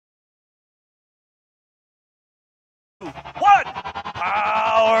1,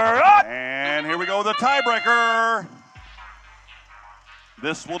 power up! And here we go, the tiebreaker.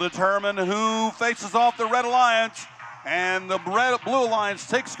 This will determine who faces off the Red Alliance, and the Blue Alliance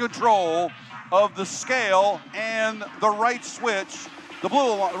takes control of the scale and the right switch. The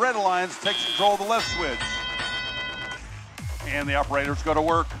Red Alliance takes control of the left switch. And the operators go to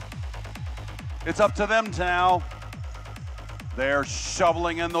work. It's up to them now. They're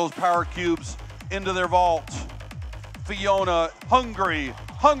shoveling in those power cubes into their vault. Fiona,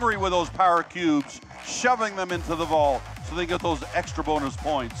 hungry with those power cubes, shoving them into the vault so they get those extra bonus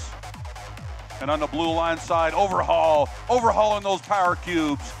points. And on the Blue Alliance side, overhauling those power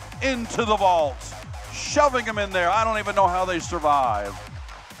cubes into the vault, shoving them in there. I don't even know how they survive.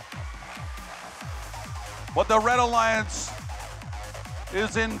 But the Red Alliance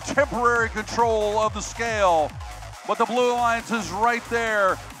is in temporary control of the scale, but the Blue Alliance is right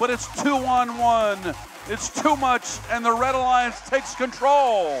there, but it's 2-on-1. It's too much, and the Red Alliance takes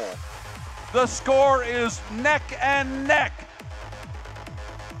control. The score is neck and neck.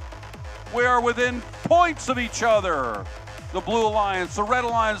 We are within points of each other. The Blue Alliance, the Red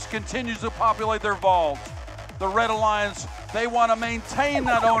Alliance continues to populate their vault. The Red Alliance, they want to maintain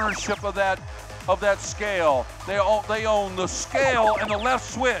that ownership of that scale. They own the scale and the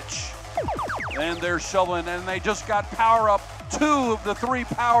left switch. And they're shoveling, and they just got power up, 2 of the 3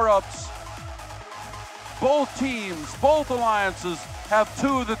 power-ups. Both teams, both alliances have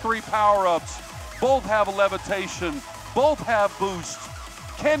 2 of the 3 power-ups. Both have levitation, both have boost.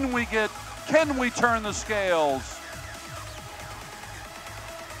 Can we turn the scales?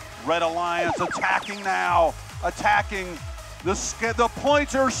 Red Alliance attacking now, the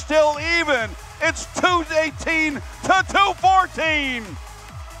points are still even. It's 218 to 214.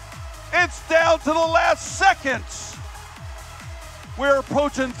 It's down to the last seconds. We're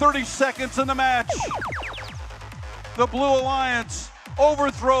approaching 30 seconds in the match. The Blue Alliance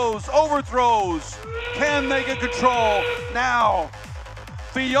overthrows. Can they get control? Now,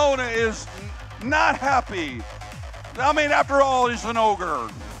 Fiona is not happy. I mean, after all, he's an ogre.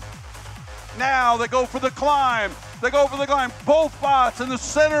 Now they go for the climb. Both bots in the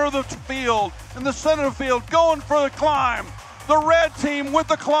center of the field. Going for the climb. The red team with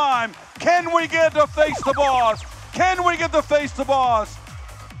the climb. Can we get to face the boss?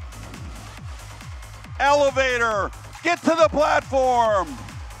 Elevator, get to the platform.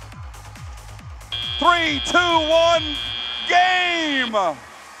 3, 2, 1, game.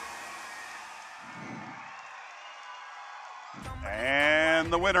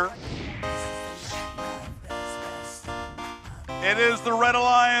 And the winner, it is the Red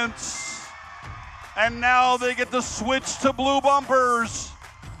Alliance. And now they get to switch to blue bumpers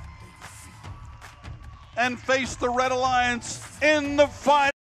and face the Red Alliance in the final.